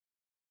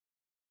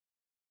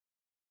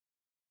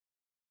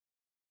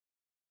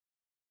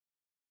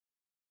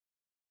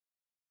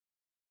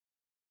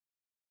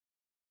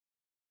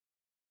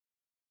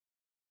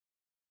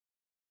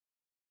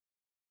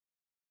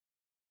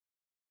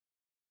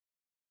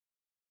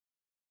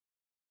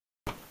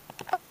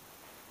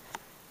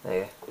There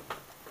you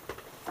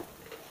go.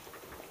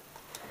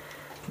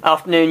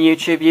 Afternoon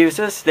YouTube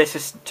users, this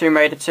is Tomb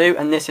Raider 2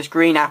 and this is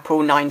Green Apple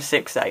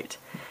 968.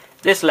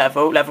 This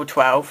level, level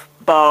 12,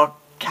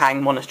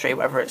 Barkhang Monastery,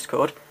 whatever it's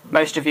called,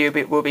 most of you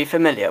will be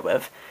familiar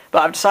with,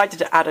 but I've decided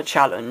to add a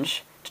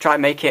challenge to try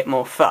and make it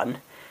more fun.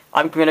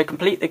 I'm going to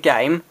complete the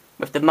game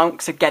with the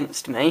monks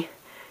against me.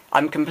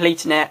 I'm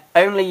completing it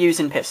only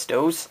using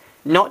pistols,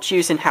 not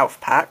using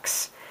health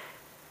packs,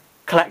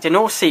 collecting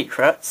all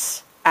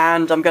secrets,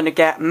 and I'm going to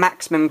get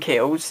maximum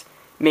kills,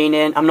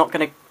 meaning I'm not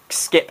going to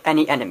skip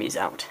any enemies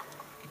out.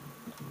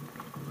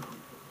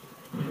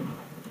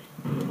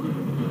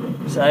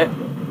 So,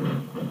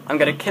 I'm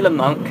going to kill a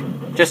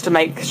monk, just to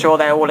make sure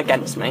they're all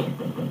against me.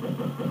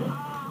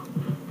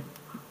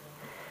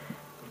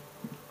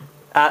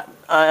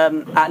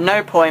 At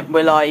no point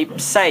will I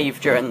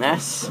save during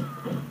this,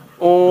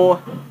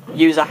 or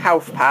use a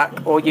health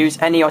pack, or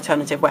use any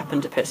alternative weapon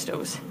to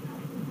pistols.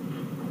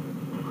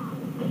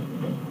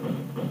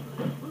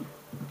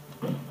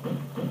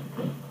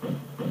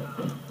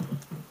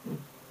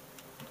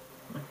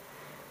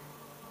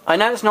 I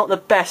know it's not the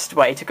best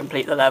way to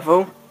complete the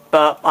level,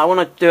 but I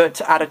want to do it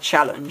to add a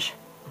challenge.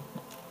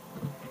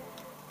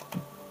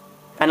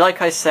 And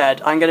like I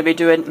said, I'm going to be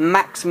doing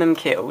maximum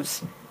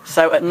kills,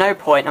 so at no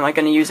point am I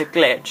going to use a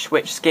glitch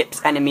which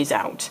skips enemies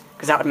out,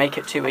 because that would make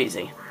it too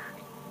easy.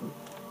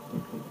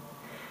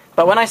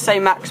 But when I say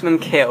maximum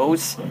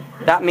kills,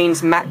 that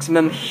means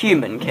maximum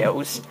human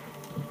kills.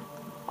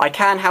 I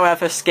can,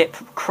 however, skip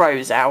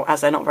crows out,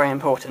 as they're not very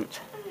important.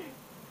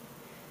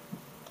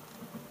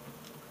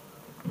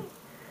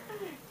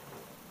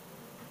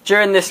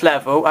 During this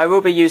level, I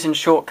will be using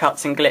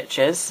shortcuts and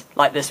glitches,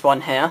 like this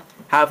one here.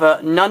 However,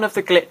 none of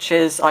the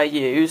glitches I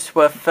use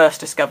were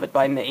first discovered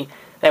by me.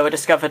 They were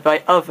discovered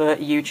by other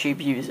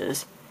YouTube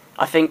users.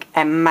 I think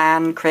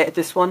M-Man created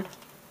this one.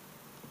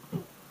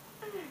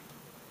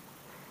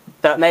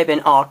 That may have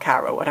been R.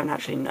 Carroll, I don't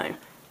actually know.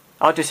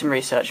 I'll do some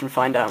research and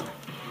find out.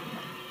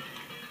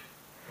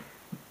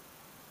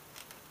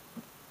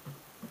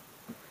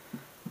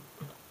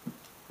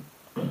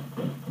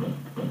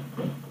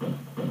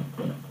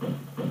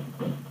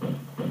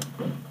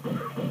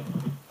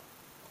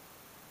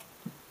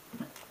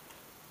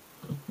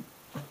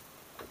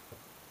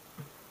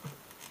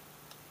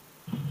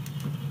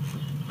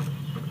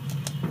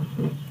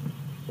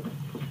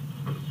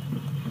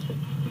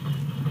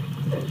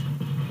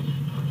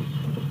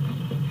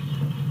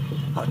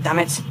 Oh, damn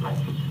it.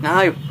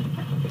 No.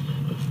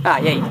 Ah,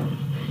 yay.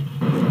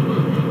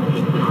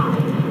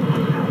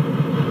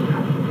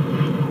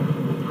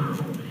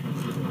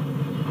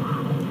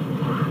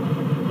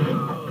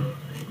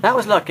 That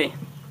was lucky.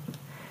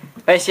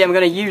 Basically, I'm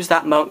going to use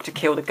that monk to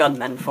kill the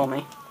gunmen for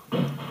me.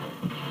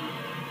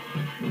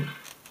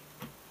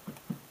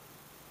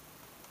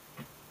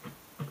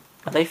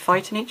 Are they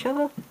fighting each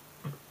other?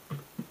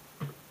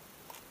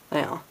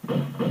 They are.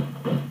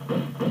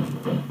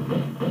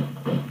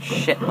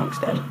 Shit, monk's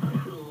dead.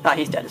 Ah,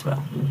 he's dead as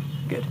well.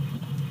 Good.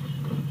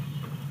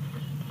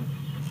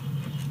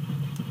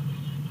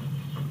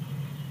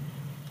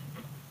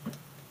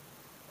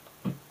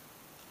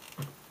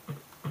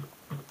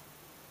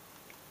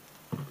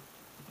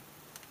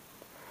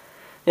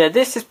 Yeah,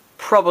 this is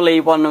probably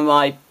one of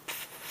my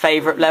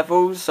favourite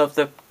levels of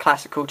the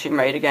classical Tomb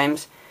Raider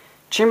games.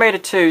 Tomb Raider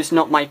 2 is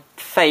not my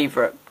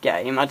favourite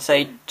game. I'd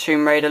say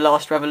Tomb Raider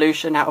Last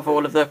Revolution out of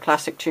all of the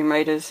classic Tomb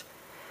Raiders.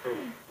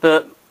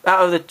 But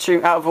out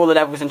of all the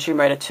levels in Tomb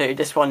Raider 2,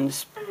 this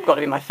one's got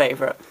to be my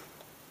favourite.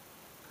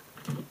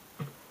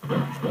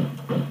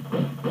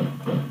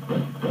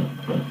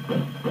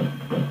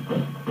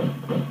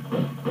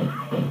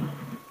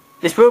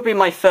 This will be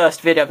my first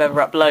video I've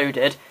ever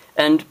uploaded,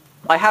 and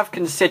I have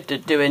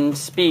considered doing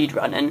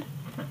speedrunning,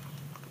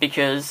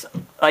 because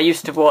I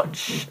used to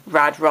watch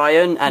Rad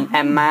Ryan and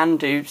M-Man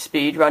do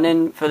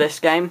speedrunning for this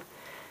game,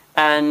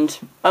 and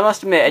I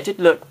must admit it did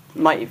look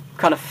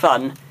kind of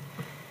fun.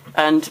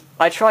 And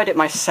I tried it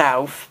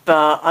myself,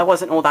 but I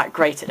wasn't all that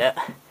great at it.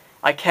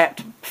 I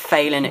kept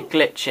failing at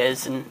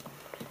glitches, and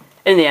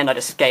in the end I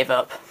just gave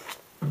up.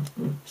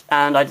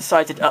 And I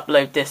decided to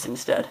upload this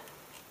instead.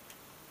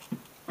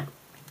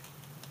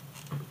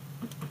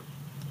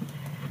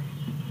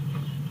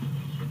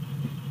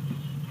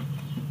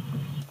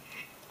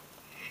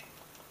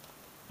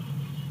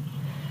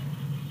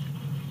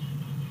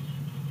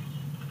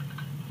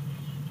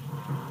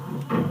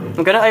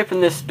 I'm going to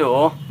open this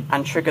door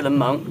and trigger the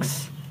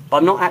monks, but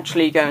I'm not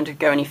actually going to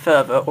go any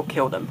further or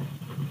kill them.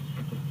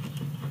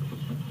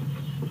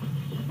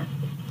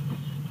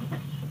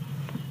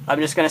 I'm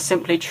just going to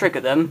simply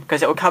trigger them,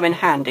 because it will come in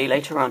handy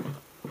later on.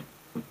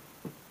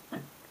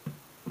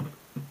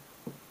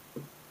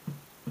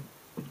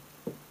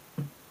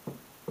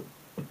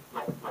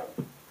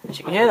 As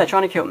you can hear, they're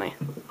trying to kill me.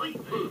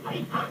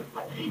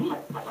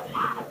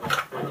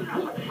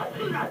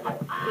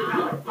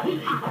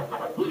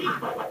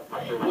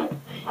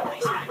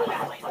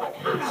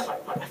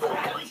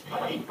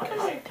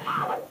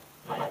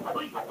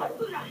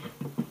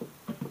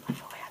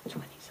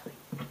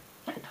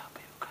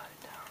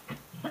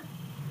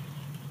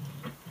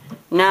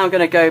 Now I'm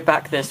going to go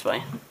back this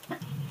way.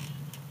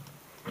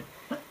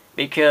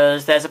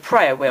 Because there's a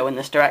prayer wheel in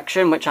this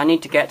direction, which I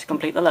need to get to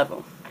complete the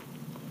level.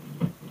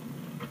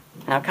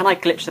 Now, can I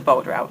glitch the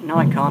boulder out? No,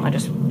 I can't. I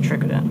just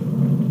triggered it.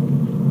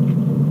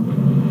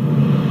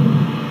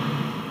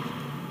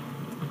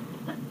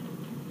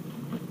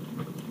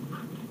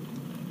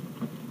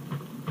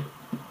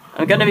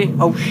 I'm going to be...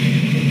 Oh,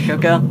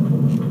 sugar.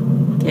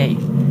 Yay.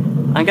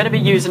 I'm going to be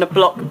using a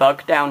block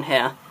bug down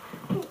here.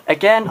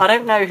 Again, I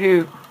don't know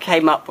who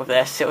came up with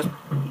this. It was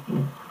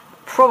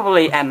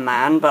probably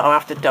M-Man, but I'll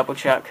have to double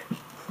check.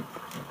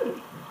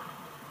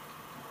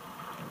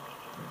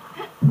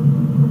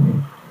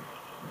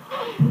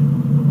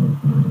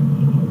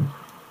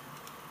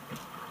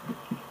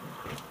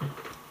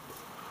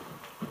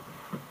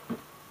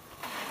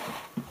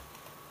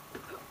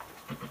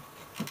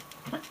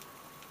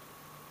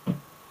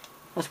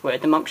 That's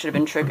weird, the monk should have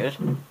been triggered.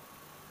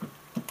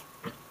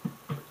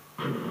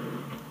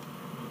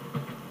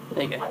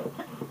 There you go.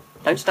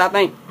 Don't stab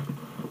me!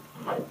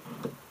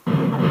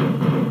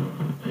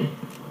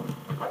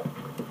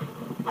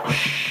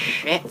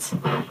 Shit!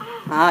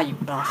 Ah, you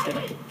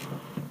bastard.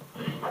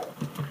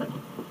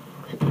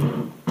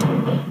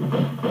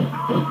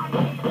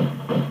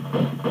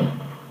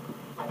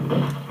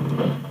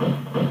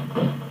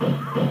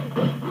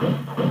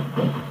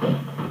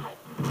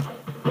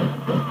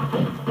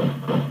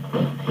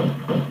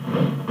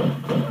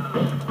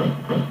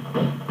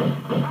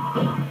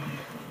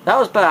 That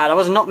was bad. I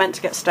was not meant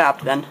to get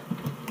stabbed then.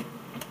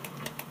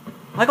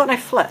 I got no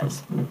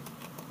flares.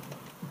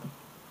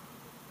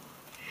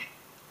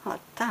 Oh,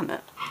 damn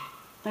it.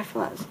 No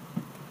flares.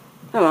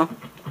 Oh well.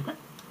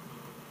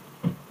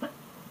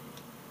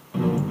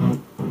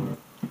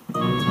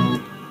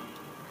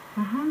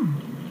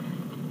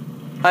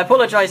 I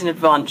apologise in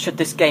advance should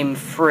this game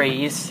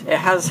freeze. It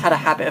has had a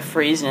habit of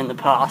freezing in the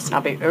past, and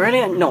I'll be really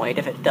annoyed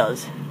if it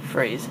does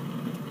freeze.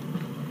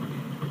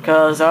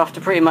 Because I'll have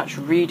to pretty much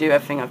redo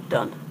everything I've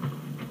done.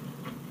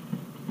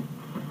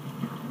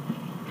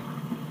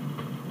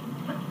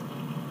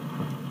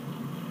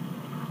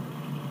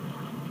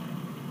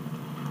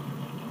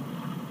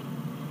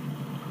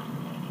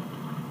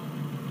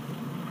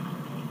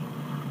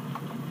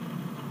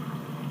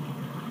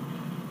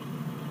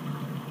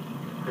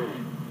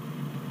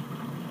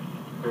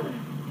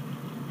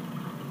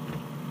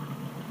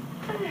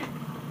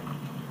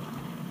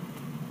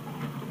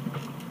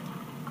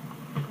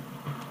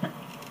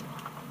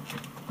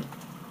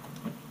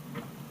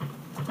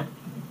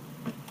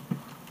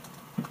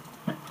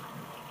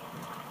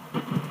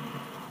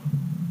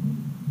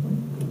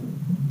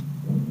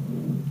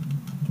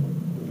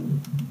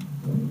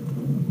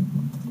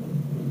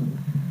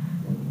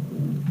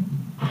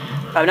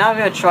 Oh, now I'm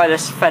going to try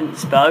this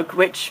fence bug,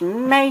 which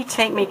may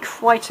take me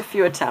quite a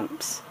few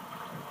attempts.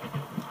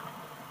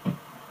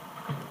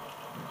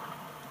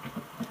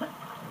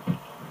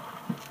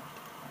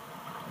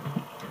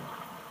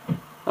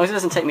 As long as it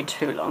doesn't take me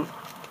too long.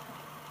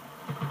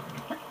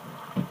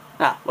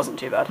 Ah, wasn't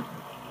too bad.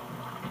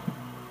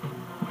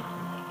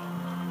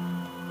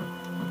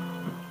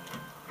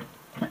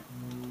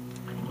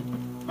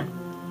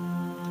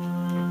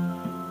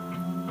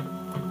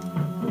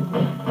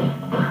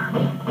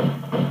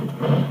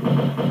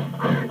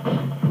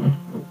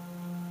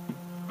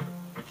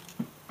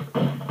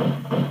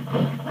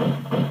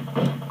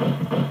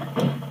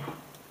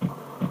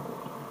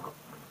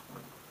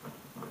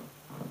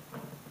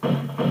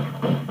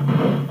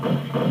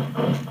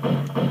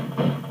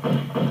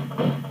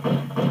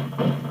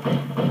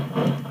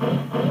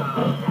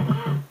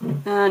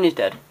 And he's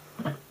dead.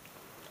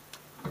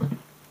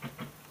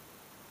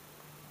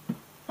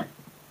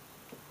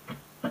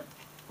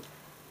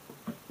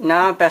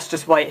 Now I best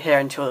just wait here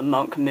until the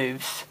monk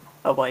moves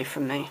away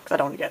from me, because I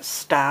don't want to get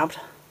stabbed.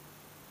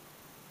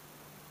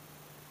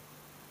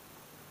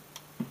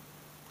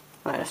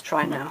 Right, let's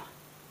try it now.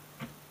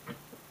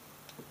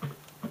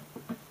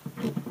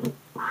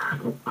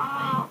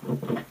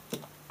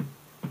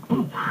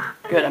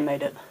 Good, I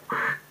made it.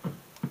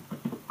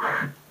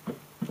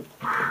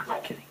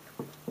 Okay.